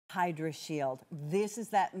Hydra Shield. This is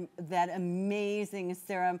that amazing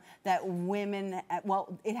serum that women,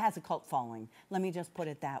 well, it has a cult following. Let me just put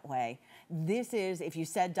it that way. This is, if you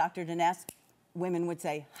said Dr. Denese, women would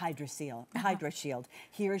say Hydra Shield.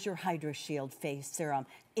 Here's your Hydra Shield face serum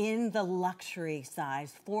in the luxury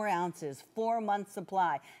size, 4 ounces, 4-month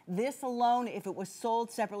supply. This alone, if it was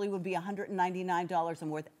sold separately, would be $199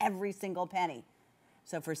 and worth every single penny.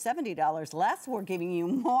 So for $70 less, we're giving you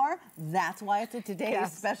more. That's why it's a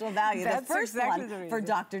today's special value. That's the first exactly one for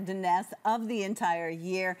Dr. Denese of the entire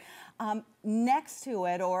year. Next to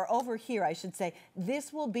it, or over here, I should say,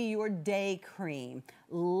 this will be your day cream.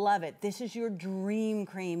 Love it. This is your dream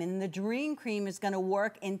cream, and the dream cream is going to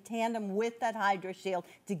work in tandem with that Hydra Shield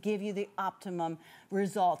to give you the optimum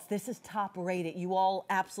results. This is top rated. You all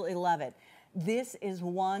absolutely love it. This is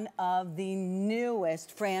one of the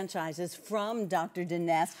newest franchises from Dr.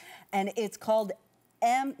 Denese, and it's called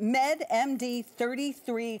MD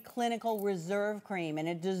 33 Clinical Reserve Cream, and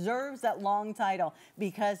it deserves that long title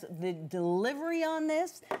because the delivery on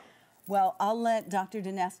this, well, I'll let Dr.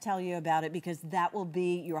 Denese tell you about it because that will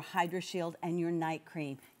be your Hydra Shield and your night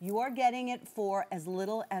cream. You are getting it for as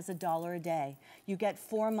little as $1 a day. You get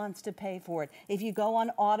 4 months to pay for it. If you go on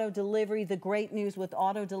auto delivery, the great news with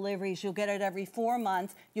auto deliveries, you'll get it every 4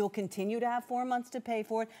 months. You'll continue to have 4 months to pay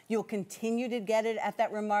for it. You'll continue to get it at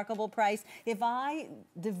that remarkable price. If I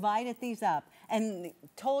divided these up and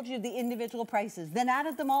told you the individual prices, then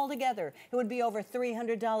added them all together, it would be over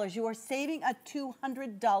 $300. You are saving a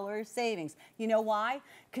 $200 savings. You know why?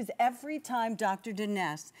 Because every time Dr.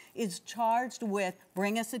 Denese is charged with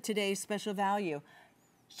bring us a today's special value,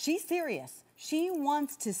 she's serious. She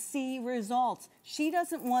wants to see results. She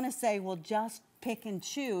doesn't want to say, well, just pick and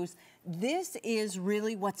choose. This is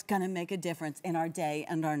really what's going to make a difference in our day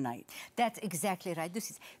and our night. That's exactly right. This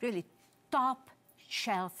is really top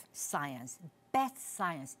shelf science, best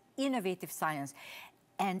science, innovative science.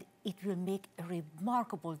 And it will make a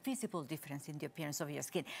remarkable, visible difference in the appearance of your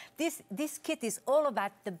skin. This kit is all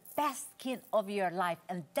about the best skin of your life,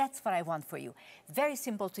 and that's what I want for you. Very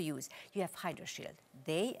simple to use. You have Hydra Shield,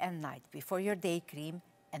 day and night, before your day cream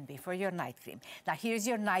and before your night cream. Now here's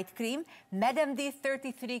your night cream, MD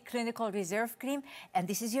 33 Clinical Reserve Cream, and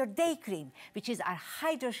this is your day cream, which is our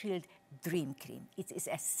Hydra Shield Dream Cream. It's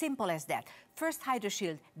as simple as that. First Hydra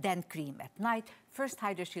Shield, then cream at night. First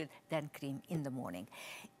Hydra Shield, then cream in the morning.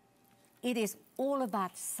 It is all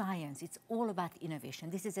about science. It's all about innovation.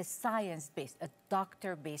 This is a science-based, a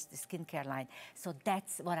doctor-based skincare line. So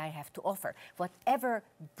that's what I have to offer. Whatever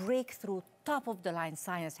breakthrough, top-of-the-line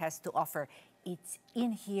science has to offer, it's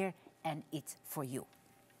in here and it's for you.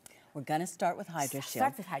 We're going to start with Hydra Shield.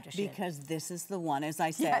 Start with Hydra Shield. Because this is the one, as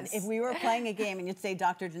I said, yes. If we were playing a game and you'd say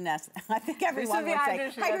Dr. Denese, I think everyone would say Hydra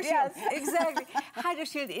Shield. Yes, exactly. Hydra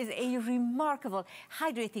Shield is a remarkable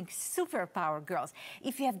hydrating superpower, girls.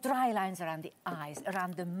 If you have dry lines around the eyes,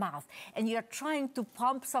 around the mouth, and you're trying to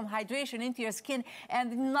pump some hydration into your skin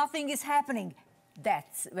and nothing is happening,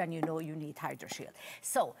 that's when you know you need Hydra Shield.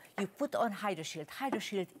 So you put on Hydra Shield. Hydra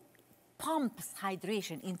Shield pumps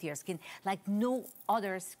hydration into your skin like no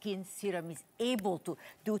other skin serum is able to,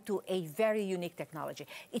 due to a very unique technology.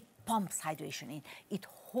 It pumps hydration in. It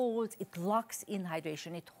holds, it locks in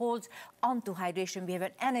hydration. It holds onto hydration. We have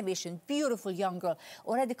an animation, beautiful young girl,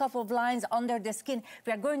 already a couple of lines under the skin.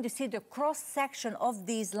 We are going to see the cross-section of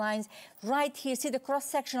these lines right here. See the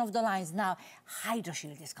cross-section of the lines now. Hydra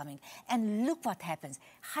Shield is coming. And look what happens.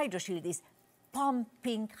 Hydra Shield is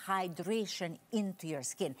pumping hydration into your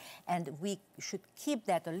skin. And we should keep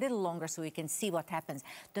that a little longer so we can see what happens.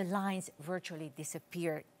 The lines virtually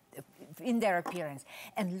disappear in their appearance.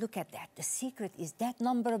 And look at that. The secret is that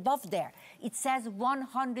number above there. It says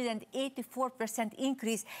 184%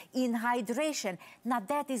 increase in hydration. Now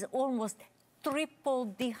that is almost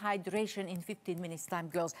triple dehydration in 15 minutes time,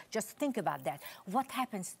 girls. Just think about that. What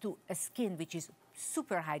happens to a skin which is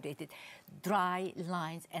super hydrated? Dry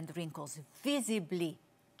lines and wrinkles visibly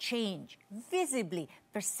change, visibly,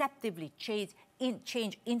 perceptibly change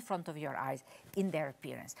in front of your eyes in their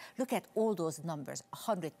appearance. Look at all those numbers,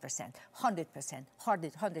 100%, 100%,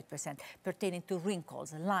 100% pertaining to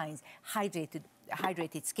wrinkles, lines,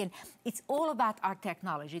 hydrated skin. It's all about our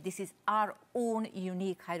technology. This is our own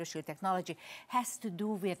unique Hydra Shield technology. Has to do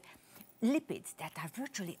with lipids that are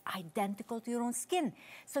virtually identical to your own skin.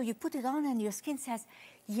 So you put it on and your skin says,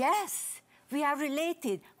 yes, we are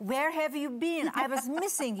related. Where have you been? I was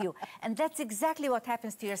missing you. And that's exactly what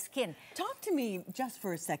happens to your skin. Talk to me just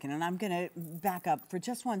for a second, and I'm going to back up for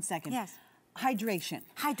just 1 second. Yes. Hydration.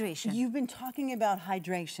 Hydration. You've been talking about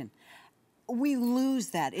hydration. we lose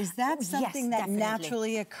that. Is that something that definitely.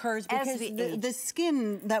 naturally occurs? Because the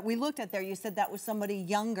skin that we looked at there, you said that was somebody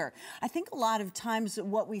younger. I think a lot of times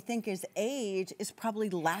what we think is age is probably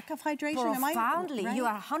lack of hydration. Profoundly. Am I right? You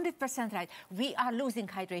are 100% right. We are losing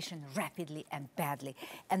hydration rapidly and badly.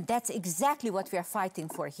 And that's exactly what we are fighting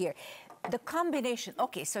for here. The combination,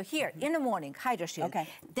 okay, so here, in the morning, HydroShield. Okay.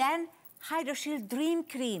 Then HydroShield Dream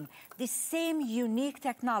Cream. The same unique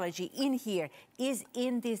technology in here is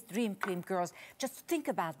in this Dream Cream, girls. Just think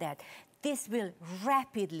about that. This will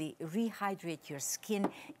rapidly rehydrate your skin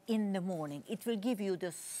in the morning. It will give you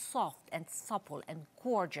the soft and supple and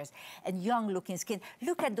gorgeous and young-looking skin.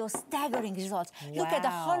 Look at those staggering results. Wow. Look at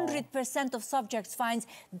 100% of subjects finds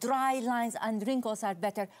dry lines and wrinkles are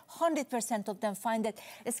better. 100% of them find that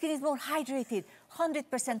the skin is more hydrated.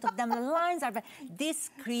 100% of them, the lines are better.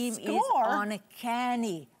 This cream is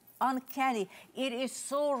uncanny. Uncanny. It is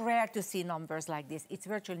so rare to see numbers like this. It's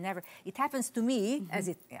virtually never. It happens to me, as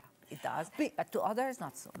it, it does, but to others,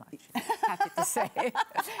 not so much. Happy to say.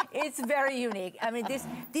 It's very unique. I mean,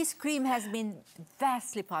 this cream has been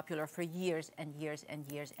vastly popular for years and years and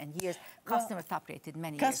years and years. Customer top rated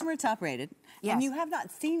many years. Customer top rated. Yes. And you have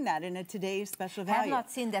not seen that in a today's special value. I have not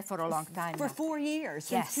seen that for a long time. For 4 years,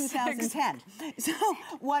 since Yes. 2010. So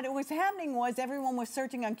what was happening was everyone was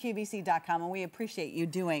searching on QVC.com, and we appreciate you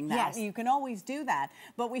doing that. Yes. You can always do that.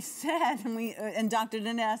 But we said, and Dr.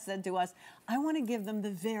 Denese said to us, I want to give them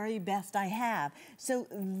the very best I have. So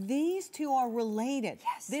these two are related.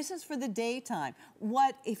 Yes. This is for the daytime.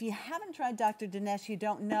 What, if you haven't tried Dr. Denese, you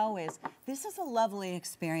don't know is, this is a lovely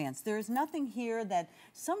experience. There is nothing here that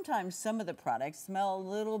sometimes some of the products smell a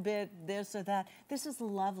little bit this or that. This is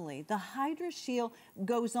lovely. The HydroShield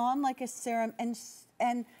goes on like a serum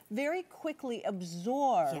and very quickly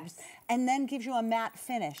absorbs and then gives you a matte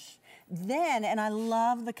finish. Then, and I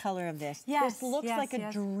love the color of this. Yes, this looks like a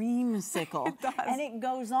dreamsicle. It does. And it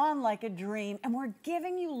goes on like a dream. And we're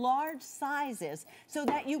giving you large sizes so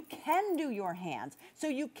that you can do your hands, so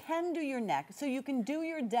you can do your neck, so you can do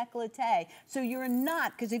your décolleté, so you're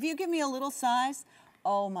not, because if you give me a little size,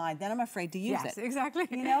 oh my, then I'm afraid to use it. Yes, exactly.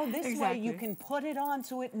 You know, this way Exactly. you can put it on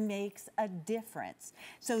so it makes a difference.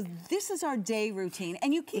 So this is our day routine,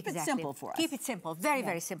 and you keep it simple for us. Keep it simple, very,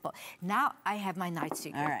 very simple. Now I have my night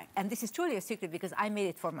secret. All right. And this is truly a secret because I made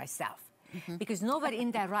it for myself. Because nobody in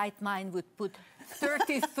their right mind would put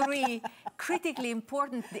 33 critically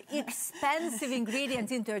important, expensive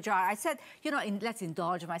ingredients into a jar. I said, you know, let's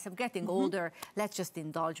indulge myself. Getting older, let's just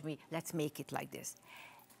indulge me. Let's make it like this.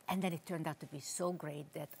 And then it turned out to be so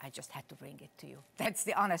great that I just had to bring it to you. That's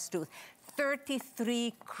the honest truth.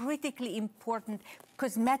 33 critically important,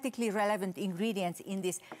 cosmetically relevant ingredients in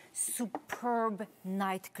this superb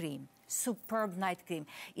night cream. Superb night cream.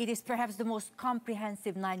 It is perhaps the most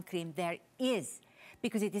comprehensive night cream there is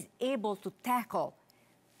because it is able to tackle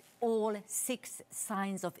all 6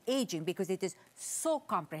 signs of aging because it is so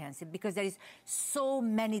comprehensive, because there is so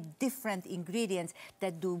many different ingredients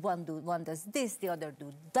that one does this, the other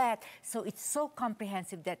do that. So it's so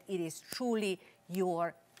comprehensive that it is truly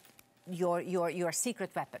your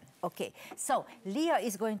secret weapon. Okay, so Leah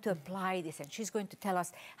is going to apply this and she's going to tell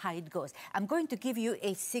us how it goes. I'm going to give you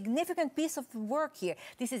a significant piece of work here.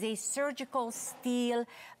 This is a surgical steel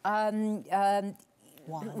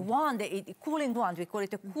wand, a cooling wand, we call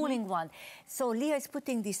it a cooling wand. So Leah is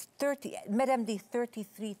putting these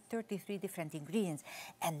 33 different ingredients,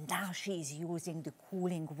 and now she's using the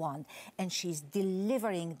cooling wand, and she's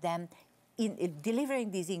delivering them, delivering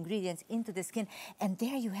these ingredients into the skin, and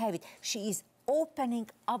there you have it. She is opening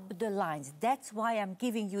up the lines. That's why I'm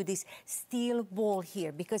giving you this steel ball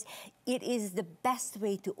here, because it is the best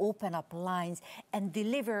way to open up lines and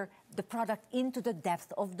deliver the product into the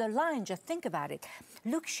depth of the line. Just think about it.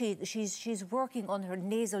 Look, she's working on her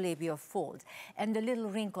nasolabial folds and the little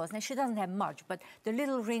wrinkles. Now, she doesn't have much, but the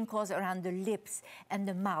little wrinkles around the lips and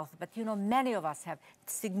the mouth. But, you know, many of us have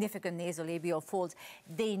significant nasolabial folds.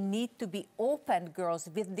 They need to be opened, girls,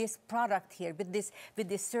 with this product here, with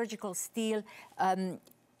this surgical steel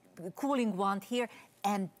cooling wand here.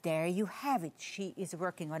 And there you have it. She is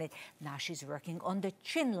working on it. Now she's working on the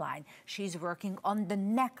chin line. She's working on the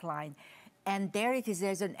neckline. And there it is.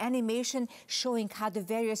 There's an animation showing how the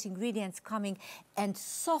various ingredients coming and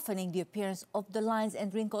softening the appearance of the lines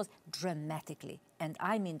and wrinkles dramatically. And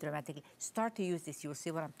I mean dramatically. Start to use this. You'll see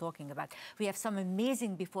what I'm talking about. We have some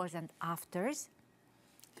amazing befores and afters.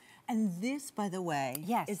 And this, by the way,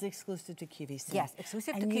 Yes. is exclusive to QVC. Yes,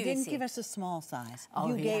 exclusive to And you QVC. didn't give us a small size. Oh,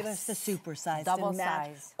 you gave yes. us the super size Double to match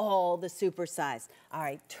size. all the super size. All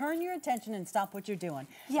right, turn your attention and stop what you're doing.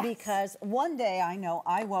 Yes. Because one day I know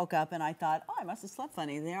I woke up and I thought, oh, I must have slept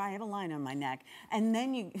funny. There, I have a line on my neck. And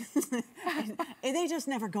then you, they just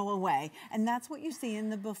never go away. And that's what you see in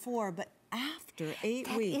the before. But after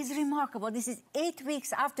 8 weeks. That is remarkable. This is 8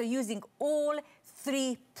 weeks after using all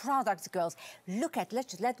 3 products, girls. Look at,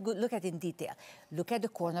 let's look at in detail. Look at the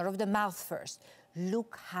corner of the mouth first.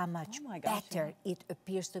 Look how much better it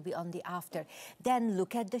appears to be on the after. Then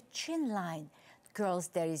look at the chin line. Girls,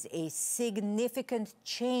 there is a significant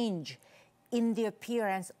change in the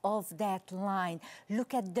appearance of that line.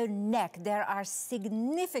 Look at the neck. There are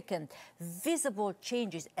significant visible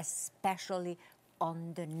changes, especially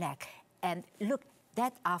on the neck. And look,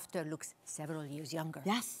 that after looks several years younger.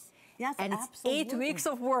 Yes. Yes, and absolutely. it's 8 weeks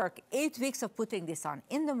of work, 8 weeks of putting this on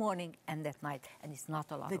in the morning and at night, and it's not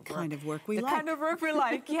a lot of work. The kind of work we like. The kind of work we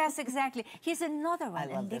like, yes, exactly. Here's another one. I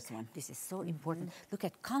love this one. This is so important. Look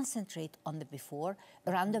at, concentrate on the before,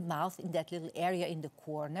 around the mouth, in that little area in the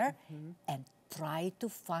corner, and try to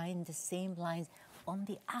find the same lines on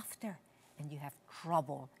the after, and you have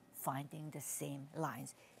trouble finding the same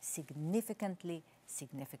lines. Significantly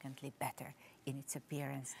better in its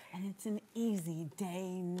appearance. And it's an easy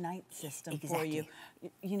day-night system for you.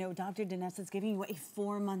 You know, Dr. Denese is giving you a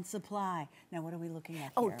 4-month supply. Now, what are we looking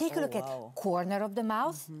at here? Take a look at corner of the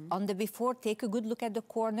mouth on the before. Take a good look at the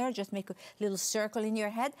corner. Just make a little circle in your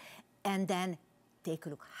head. And then take a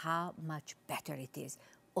look how much better it is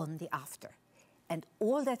on the after. And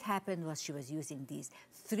all that happened was she was using these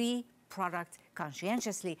 3 products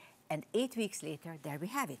conscientiously, and 8 weeks later, there we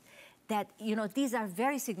have it. That, you know, these are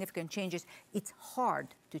very significant changes. It's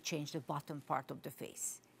hard to change the bottom part of the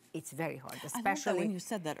face. It's very hard, especially when you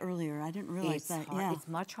said that earlier. I didn't realize that. Hard. Yeah. It's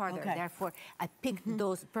much harder. Okay. Therefore, I picked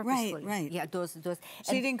those purposefully. Right. Yeah, those.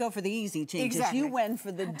 So you didn't go for the easy changes. Exactly. You went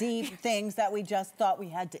for the deep things that we just thought we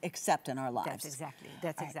had to accept in our lives. That's exactly.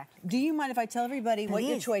 That's exactly. Do you mind if I tell everybody what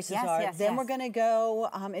your choices are? Yes, then we're going to go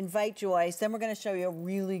invite Joyce. Then we're going to show you a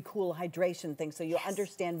really cool hydration thing so you'll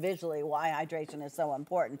understand visually why hydration is so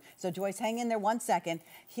important. So Joyce, hang in there 1 second.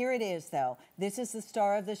 Here it is, though. This is the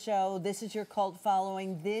star of the show. This is your cult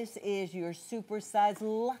following. This is your super size,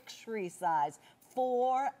 luxury size,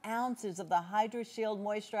 4 ounces of the Hydra Shield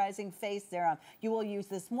Moisturizing Face Serum. You will use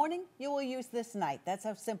this morning, you will use this night. That's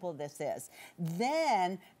how simple this is.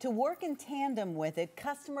 Then, to work in tandem with it,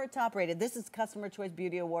 customer top rated. This is Customer Choice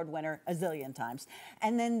Beauty Award winner a zillion times.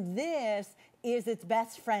 And then this is its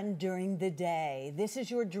best friend during the day. This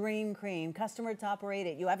is your dream cream, customer top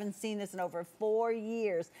rated. You haven't seen this in over 4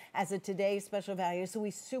 years as a today's special value, so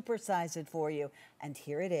we supersize it for you. And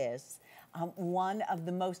here it is. One of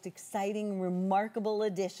the most exciting, remarkable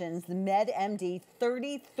additions, the MedMD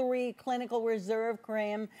 33 Clinical Reserve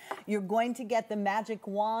Cream. You're going to get the magic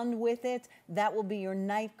wand with it. That will be your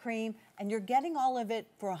night cream. And you're getting all of it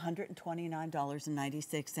for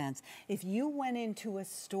 $129.96. If you went into a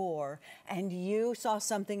store and you saw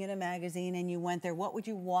something in a magazine and you went there, what would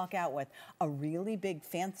you walk out with? A really big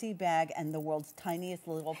fancy bag and the world's tiniest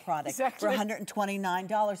little product for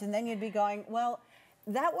 $129. And then you'd be going, well,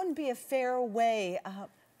 that wouldn't be a fair way.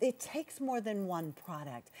 It takes more than one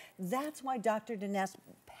product. That's why Dr. Denese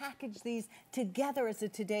packaged these together as a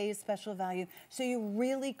today's special value, so you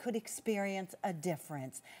really could experience a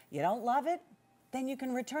difference. You don't love it? Then you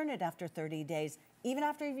can return it after 30 days, even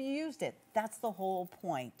after you've used it. That's the whole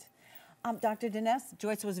point. Dr. Denese,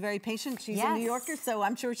 Joyce was very patient. She's a New Yorker, so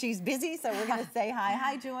I'm sure she's busy, so we're going to say hi.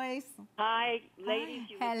 Hi, Joyce. Hi, ladies.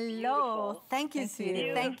 You look Hello. beautiful. Thank you,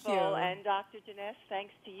 sweetie. Thank you. And Dr. Denese,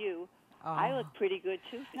 thanks to you, I look pretty good,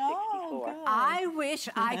 too, for 64. Good. I wish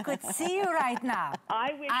I could see you right now.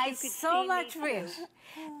 I wish you could so see much me, wish. too.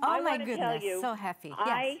 Oh, my Tell goodness. you, So happy.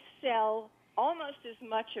 I sell almost as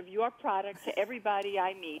much of your product to everybody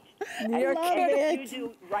I meet You're as you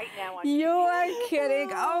do right now on You TV. are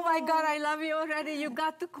kidding. Oh, my God, I love you already. You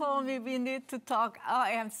got to call me. We need to talk. Oh,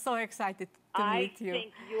 I am so excited to meet you. I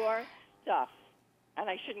think your stuff, and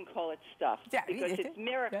I shouldn't call it stuff, because it's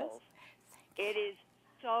miracles. It is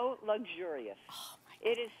so luxurious. Oh,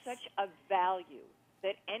 it is such a value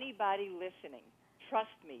that anybody listening, trust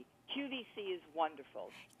me, QVC is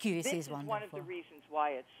wonderful. QVC is wonderful. This is one of the reasons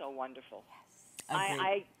why it's so wonderful. Yes.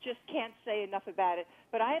 I just can't say enough about it.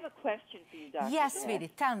 But I have a question for you, Dr. Yes, Denese.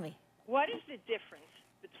 sweetie, tell me. What is the difference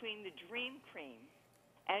between the Dream Cream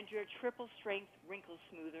and your triple strength wrinkle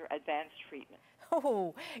smoother advanced treatment?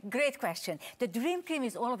 Oh, great question. The Dream Cream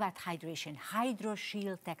is all about hydration, Hydro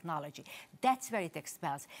Shield technology. That's where it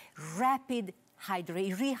expels rapid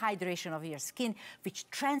rehydration of your skin, which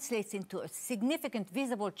translates into a significant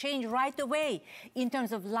visible change right away in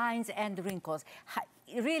terms of lines and wrinkles.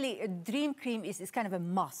 Really, a Dream Cream is kind of a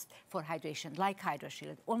must for hydration, like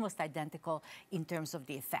HydroShield, almost identical in terms of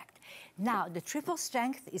the effect. Now, the triple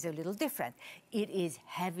strength is a little different. It is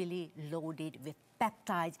heavily loaded with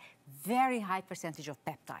peptides, very high percentage of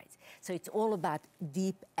peptides. So it's all about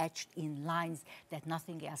deep etched in lines that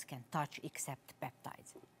nothing else can touch except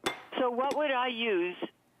peptides. So what would I use?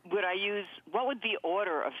 What would the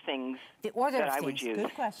order of things that I would use?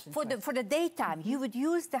 Good question. For the daytime, you would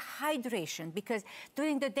use the hydration, because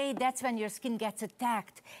during the day, that's when your skin gets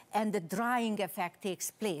attacked and the drying effect takes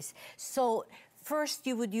place. So first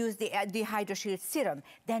you would use the HydroShield serum,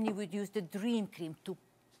 then you would use the Dream Cream to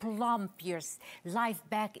plump your life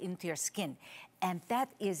back into your skin. And that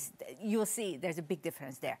is, you'll see, there's a big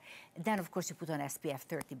difference there. Then, of course, you put on SPF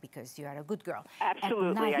 30 because you are a good girl.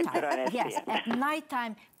 Absolutely, I put on SPF. Yes, at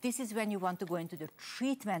nighttime, this is when you want to go into the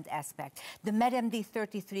treatment aspect. The MedMD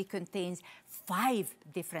 33 contains 5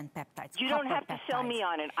 different peptides. You don't have to sell me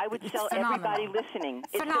on it. I would sell everybody listening.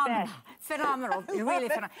 It's phenomenal. the best. Phenomenal, really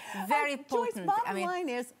phenomenal. Very potent. Joyce, bottom line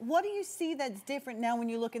is, what do you see that's different now when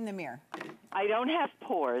you look in the mirror? I don't have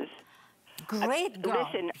pores. Great girl.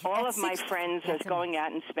 Listen, all of my friends are going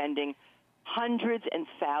out and spending hundreds and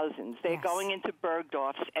thousands. They're going into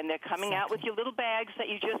Bergdorf's, and they're coming out with your little bags that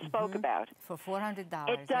you just spoke about. For $400.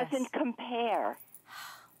 It doesn't compare.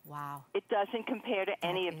 Wow. It doesn't compare to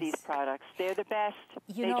any of these products. They're the best.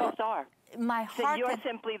 They just are. My heart you're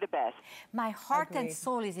simply the best. My heart and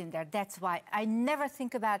soul is in there. That's why I never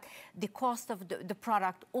think about the cost of the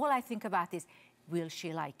product. All I think about is, will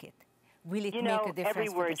she like it? Will it make a difference? Every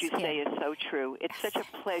word you say is so true. It's such a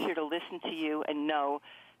pleasure to listen to you and know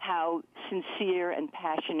how sincere and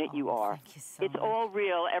passionate you are. Thank you so much. all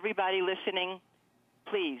real. Everybody listening,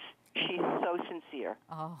 please. She's so sincere.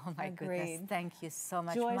 Oh, my goodness. Thank you so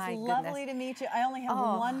much. Joyce, my lovely to meet you. I only have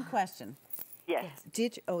one question. Yes.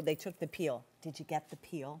 They took the peel. Did you get the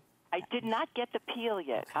peel? I did not get the peel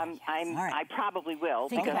yet. Okay, I probably will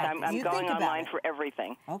because I'm going online for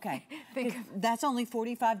everything. Okay. That's only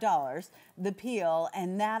 $45, the peel,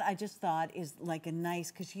 and that I just thought is like a nice,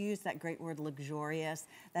 because you use that great word luxurious,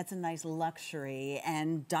 that's a nice luxury.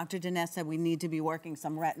 And Dr. Denese said we need to be working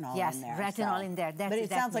some retinol in there. Yes, retinol in there. But it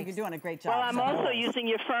sounds like you're doing a great job. Well, I'm also using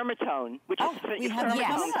your Firmatone, which is your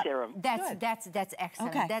Firmatone serum. That's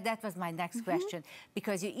excellent. Okay. That was my next question,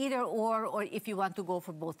 because you either or if you want to go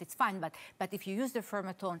for both, it's fine. But if you use the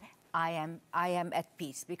Firmatone, I am at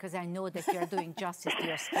peace, because I know that you're doing justice to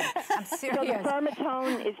your skin. I'm serious. So the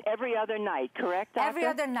Firmatone is every other night, correct, Doctor? Every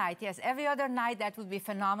other night, yes. Every other night, that would be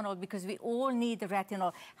phenomenal, because we all need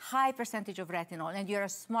retinol, high percentage of retinol. And you're a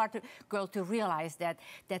smart girl to realize that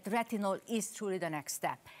retinol is truly the next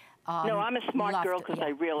step. No, I'm a smart girl because I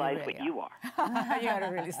realize what you are. You're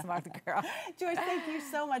a really smart girl. Joyce, thank you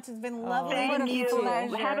so much. It's been lovely to meet you.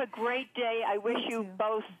 Have a great day. I wish you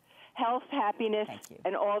both health, happiness,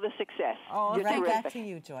 and all the success. Oh, you're right terrific. back to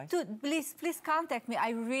you, Joyce. Please contact me.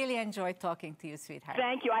 I really enjoyed talking to you, sweetheart.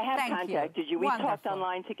 Thank you. I have contacted you. We talked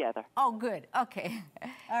online together. Oh, good. Okay.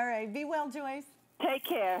 All right. Be well, Joyce. Take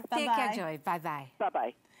care. Bye-bye. Take care, Joy. Bye-bye.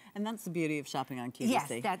 Bye-bye. And that's the beauty of shopping on QVC. Yes,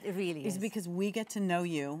 that really is. Is because we get to know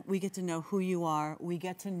you. We get to know who you are. We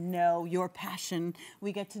get to know your passion.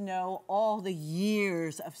 We get to know all the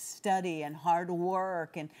years of study and hard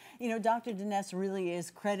work. And, you know, Dr. Denese really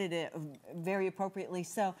is credited, very appropriately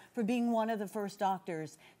so, for being one of the first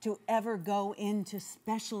doctors to ever go into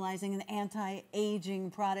specializing in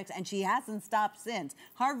anti-aging products. And she hasn't stopped since.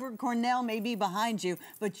 Harvard, Cornell may be behind you,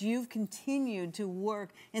 but you've continued to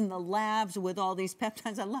work in the labs with all these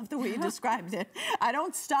peptides. I love the way you described it. I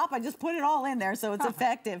don't stop. I just put it all in there so it's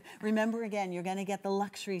effective. Remember, again, you're going to get the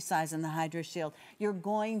luxury size in the HydroShield. You're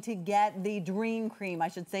going to get the Dream Cream. I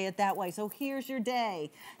should say it that way. So here's your day.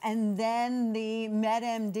 And then the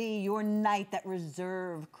MedMD, your night, that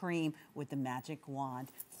reserve cream with the magic wand.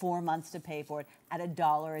 4 months to pay for it at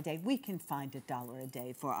 $1 a day. We can find $1 a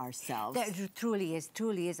day for ourselves. That truly is,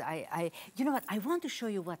 truly is. You know what? I want to show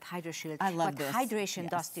you what HydroShield, what hydration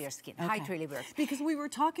does to your skin. How it really works. Because we were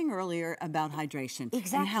talking earlier about hydration.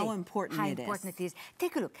 Exactly. And how important it is. How important it is.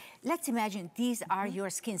 Take a look. Let's imagine these are your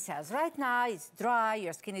skin cells. Right now, it's dry,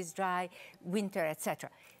 your skin is dry, winter, etc.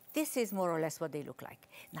 This is more or less what they look like.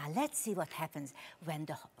 Now, let's see what happens when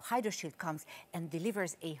the HydroShield comes and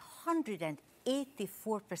delivers 184%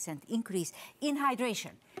 increase in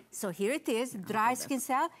hydration. So here it is, dry skin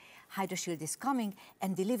cell. HydroShield is coming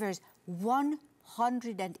and delivers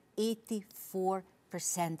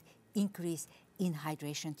 184% increase in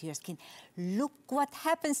hydration to your skin. Look what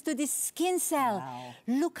happens to this skin cell. Wow.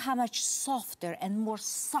 Look how much softer and more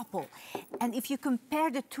supple. And if you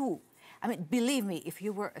compare the two, I mean, believe me, if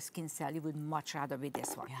you were a skin cell, you would much rather be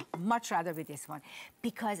this one. Yeah. Much rather be this one.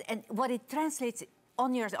 Because, and what it translates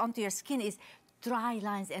onto your skin is dry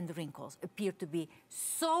lines and wrinkles appear to be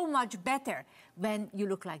so much better when you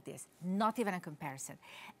look like this. Not even a comparison.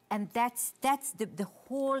 And that's the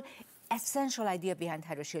whole essential idea behind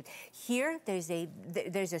HydroShield. Here, there's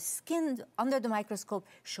a skin under the microscope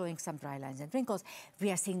showing some dry lines and wrinkles.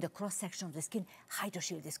 We are seeing the cross-section of the skin.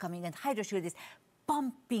 HydroShield is coming, and HydroShield is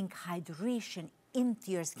pumping hydration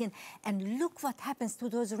into your skin. And look what happens to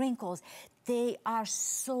those wrinkles. They are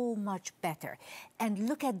so much better. And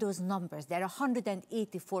look at those numbers. They're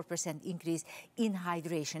 184% increase in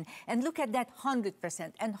hydration. And look at that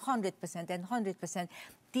 100% and 100% and 100%.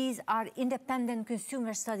 These are independent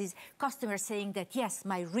consumer studies, customers saying that, yes,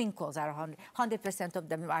 my wrinkles are 100% of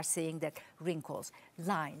them are saying that wrinkles,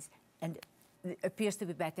 lines, and appears to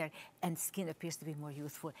be better, and skin appears to be more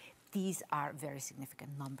youthful. These are very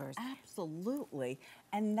significant numbers. Absolutely.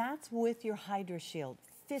 And that's with your HydroShield.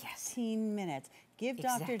 15 minutes. Give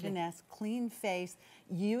Exactly. Dr. Denese clean face.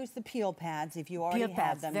 Use the peel pads if you already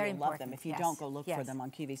have them. Very You'll love them. important. If you Yes. don't, go look for Yes. them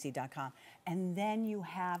on QVC.com. And then you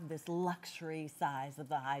have this luxury size of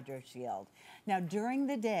the HydroShield. Now, during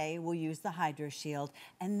the day, we'll use the HydroShield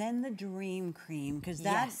and then the Dream Cream, because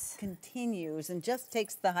that Yes. continues and just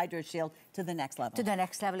takes the HydroShield to the next level. To the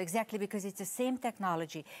next level, exactly, because it's the same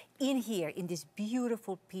technology in here, in this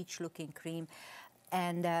beautiful peach-looking cream.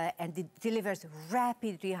 And it delivers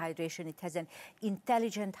rapid rehydration. It has an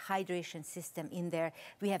intelligent hydration system in there.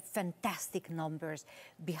 We have fantastic numbers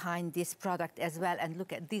behind this product as well. And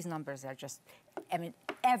look at these numbers are just, I mean,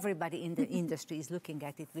 everybody in the industry is looking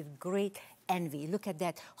at it with great envy. Look at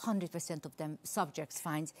that, 100% of them subjects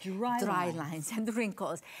finds dry lines and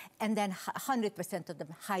wrinkles. And then 100% of them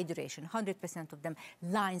hydration, 100% of them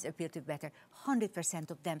lines appear to be better,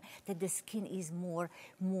 100% of them that the skin is more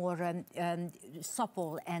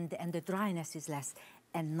supple and the dryness is less,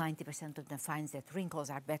 and 90% of them finds that wrinkles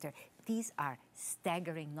are better. These are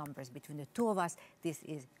staggering numbers between the two of us. This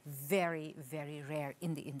is very, very rare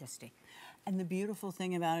in the industry. And the beautiful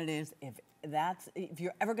thing about it is, if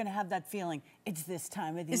you're ever going to have that feeling, it's this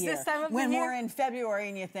time of the year. It's this time of the when year? we're in February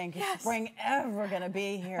and you think, is Yes. spring ever going to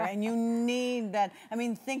be here? And you need that. I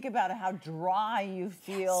mean, think about how dry you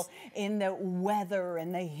feel in the weather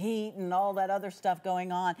and the heat and all that other stuff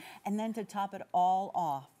going on. And then to top it all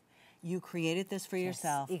off, you created this for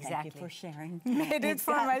yourself. exactly. Thank you for sharing. Made it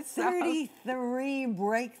for myself. 33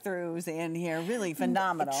 breakthroughs in here. Really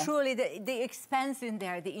phenomenal. Truly, the expense in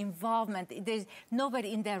there, the involvement, there's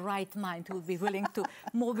nobody in their right mind who would be willing to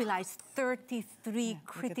mobilize 33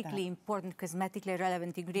 critically important cosmetically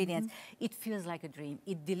relevant ingredients. It feels like a dream.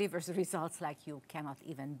 It delivers results like you cannot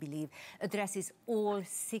even believe. Addresses all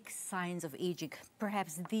 6 signs of aging,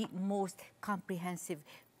 perhaps the most comprehensive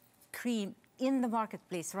cream in the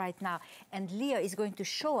marketplace right now, and Leah is going to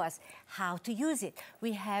show us how to use it.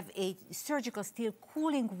 We have a surgical steel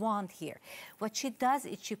cooling wand here. What she does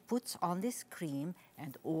is she puts on this cream,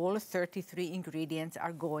 and all 33 ingredients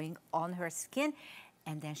are going on her skin,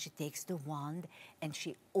 and then she takes the wand and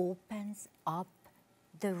she opens up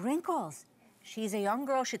the wrinkles. She's a young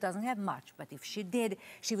girl, she doesn't have much, but if she did,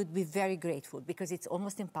 she would be very grateful, because it's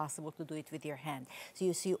almost impossible to do it with your hand. So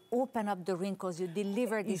you open up the wrinkles, you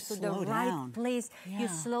deliver this to the right place, you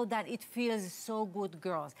slow down. It feels so good,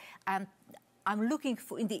 girls. I'm looking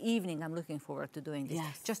for, in the evening, I'm looking forward to doing this,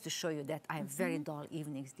 just to show you that I have very dull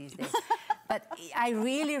evenings these days. But I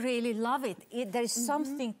really, really love it. There's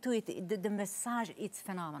something to it. The massage, it's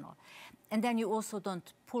phenomenal. And then you also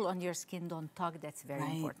don't pull on your skin, don't tug, that's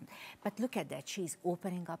very important. But look at that, she's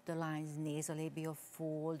opening up the lines, nasolabial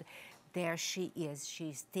fold. There she is,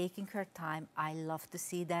 she's taking her time. I love to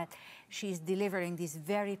see that. She's delivering these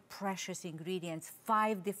very precious ingredients,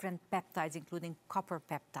 5 different peptides, including copper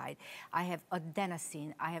peptide. I have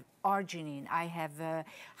adenosine, I have arginine, I have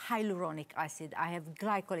hyaluronic acid, I have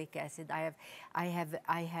glycolic acid, I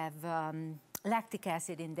have lactic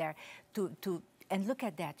acid in there and look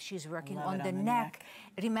at that, she's working on the neck.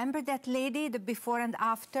 Remember that lady, the before and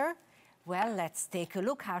after? Well, let's take a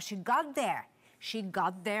look how she got there. She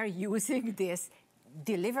got there using this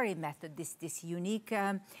delivery method, this unique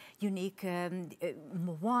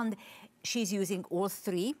wand. She's using all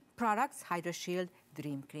 3 products, HydroShield,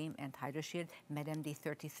 Dream Cream, and HydroShield MedMD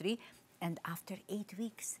 33. And after 8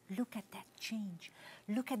 weeks, look at that change.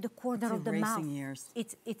 Look at the corner of the mouth. Years.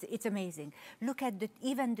 It's amazing. Look at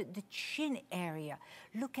even the chin area.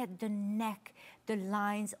 Look at the neck, the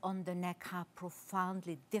lines on the neck, how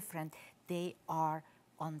profoundly different they are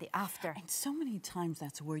on the after. And so many times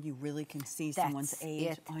that's where you really can see someone's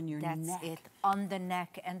age on your neck. That's it, on the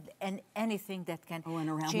neck, and anything that can and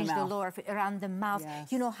around change the the mouth. lower, around the mouth.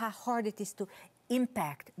 Yes. You know how hard it is to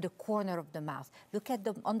impact the corner of the mouth. Look at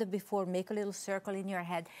the on the before, make a little circle in your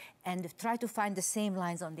head, and try to find the same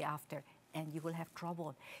lines on the after, and you will have trouble.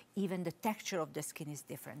 Even the texture of the skin is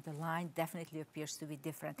different. The line definitely appears to be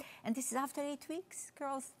different. And this is after 8 weeks,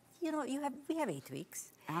 girls. You know, we have 8 weeks.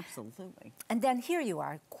 Absolutely. And then here you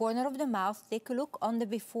are, corner of the mouth. Take a look on the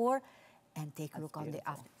before and take a look on the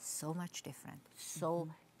after. So much different, so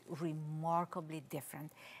remarkably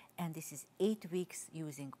different. And this is 8 weeks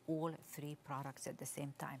using all 3 products at the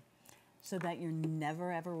same time. So that you're never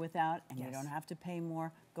ever without, and you Yes. don't have to pay more.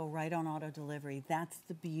 Go right on auto delivery. That's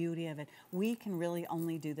the beauty of it. We can really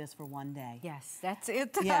only do this for one day. Yes, that's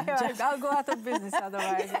it. Yeah, just- I'll go out of business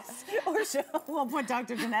otherwise. Yes. Or we'll put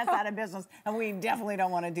Dr. Denese out of business, and we definitely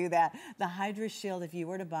don't want to do that. The Hydra Shield, if you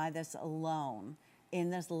were to buy this alone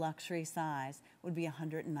in this luxury size, would be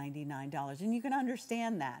 $199. And you can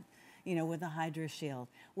understand that, you know, with the Hydra Shield.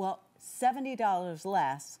 Well, $70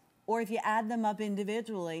 less, or if you add them up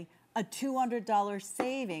individually, a $200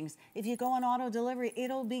 savings. If you go on auto delivery,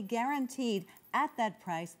 it'll be guaranteed at that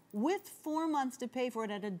price with 4 months to pay for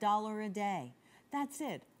it at $1 a day. That's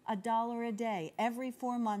it, $1 a day. Every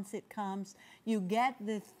 4 months it comes. You get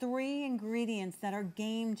the 3 ingredients that are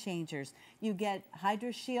game changers. You get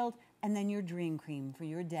Hydra Shield and then your Dream Cream for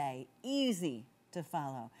your day. Easy to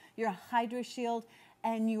follow. Your Hydra Shield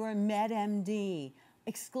and your MedMD,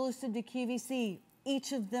 exclusive to QVC.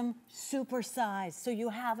 Each of them supersized, so you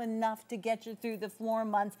have enough to get you through the 4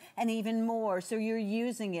 months and even more, so you're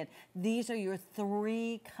using it. These are your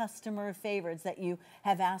 3 customer favorites that you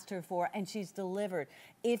have asked her for, and she's delivered.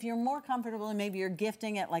 If you're more comfortable and maybe you're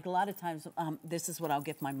gifting it, like a lot of times, this is what I'll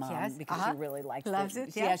gift my mom Yes, because she really likes loves it.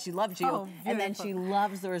 it, Yeah, yeah? she loves you, Oh, and then beautiful. she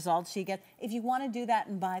loves the results she gets. If you want to do that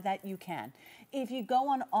and buy that, you can. If you go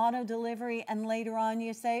on auto delivery and later on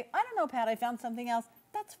you say, I don't know, Pat, I found something else,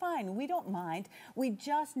 that's fine. We don't mind. We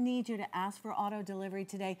just need you to ask for auto delivery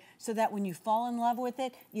today so that when you fall in love with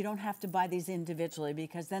it, you don't have to buy these individually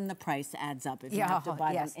because then the price adds up if you have to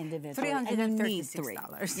buy them individually. $336. And you need 3.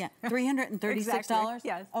 Yeah, $336? Exactly,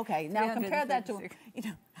 yes. Okay, now compare that to, you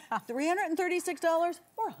know, $336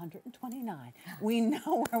 or $129. We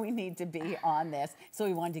know where we need to be on this, so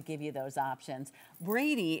we wanted to give you those options.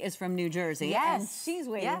 Brady is from New Jersey, and Yes. she's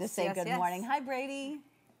waiting to say good morning. Hi, Brady.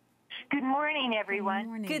 Good morning, everyone. Good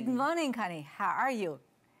morning. Good morning, honey. How are you?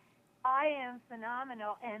 I am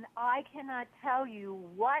phenomenal, and I cannot tell you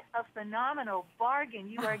what a phenomenal bargain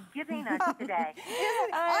you are giving us today.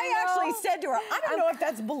 I actually said to her, I don't know if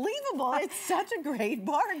that's believable. It's such a great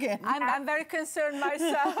bargain. I'm very concerned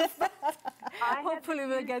myself. Hopefully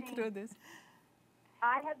we'll get through this.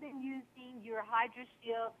 I have been using your Hydra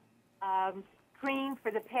Shield cream for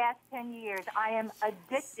the past 10 years. I am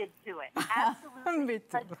addicted to it. Absolutely Me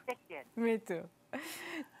too. addicted. Me too.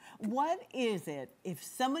 What is it, if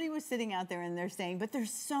somebody was sitting out there and they're saying, but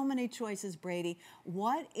there's so many choices, Brady,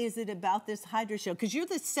 what is it about this Hydra Shield? Because you're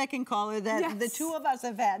the second caller that the 2 of us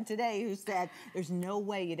have had today who said, there's no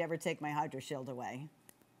way you'd ever take my Hydra Shield away.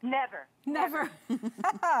 Never. Never.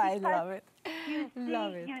 I love it. You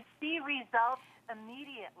see results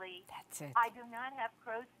immediately. That's it. I do not have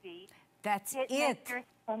crow's feet. That's It it. makes your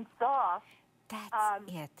skin soft. That's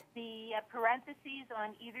it. The parentheses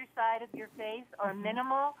on either side of your face are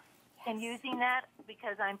minimal. And using that,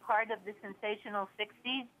 because I'm part of the Sensational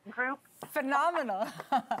 60s group, Phenomenal.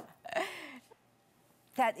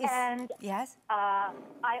 That is, and yes.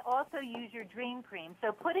 I also use your Dream Cream.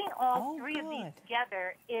 So putting all 3 of these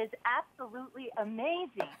together is absolutely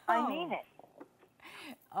amazing. I mean it.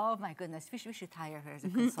 Oh my goodness, we should hire her as a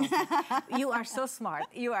consultant. You are so smart.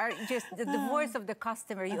 You are just the voice of the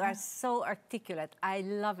customer. You are so articulate. I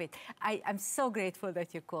love it. I'm so grateful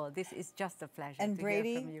that you called. This is just a pleasure And to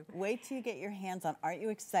Brady, hear from you. wait till you get your hands on. Aren't you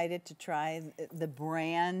excited to try the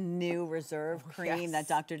brand new Reserve cream that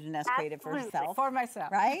Dr. Denese created for herself? For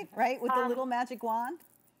myself. Right? Right? With the little magic wand?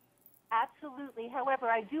 Absolutely. However,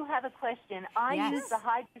 I do have a question. I use the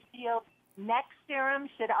Hydra Shield neck serum.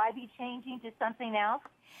 Should I be changing to something else?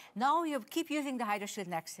 No, you keep using the Hydra Shield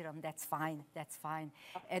neck serum. That's fine. That's fine.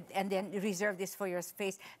 And then reserve this for your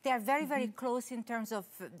face. They are very, very close in terms of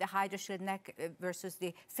the Hydra Shield neck versus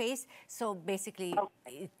the face. So basically,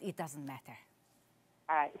 it doesn't matter.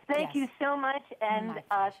 All right. Thank you so much. And My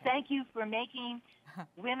pleasure. thank you for making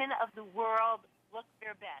women of the world look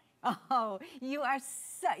their best. Oh, you are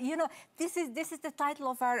so, you know, this is the title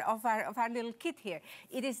of our little kit here.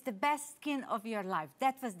 It is the best skin of your life.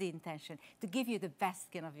 That was the intention, to give you the best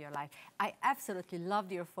skin of your life. I absolutely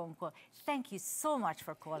loved your phone call. Thank you so much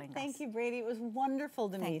for calling us. Thank you, Brady. It was wonderful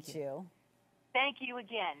to meet you. Thank you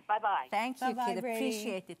again. Bye-bye. Thank you, Bye-bye, kid. Brady.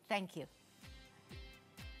 Appreciate it. Thank you.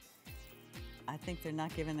 I think they're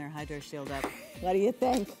not giving their Hydro Shield up. What do you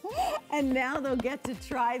think? And now they'll get to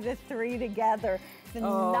try the 3 together.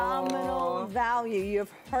 Phenomenal value.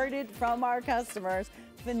 You've heard it from our customers.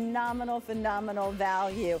 Phenomenal, phenomenal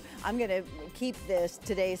value. I'm going to keep this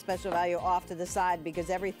today's special value off to the side because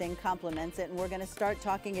everything complements it. And we're going to start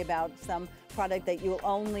talking about some product that you'll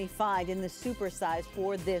only find in the super size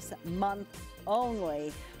for this month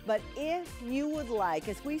only. But if you would like,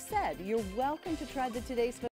 as we said, you're welcome to try the today's special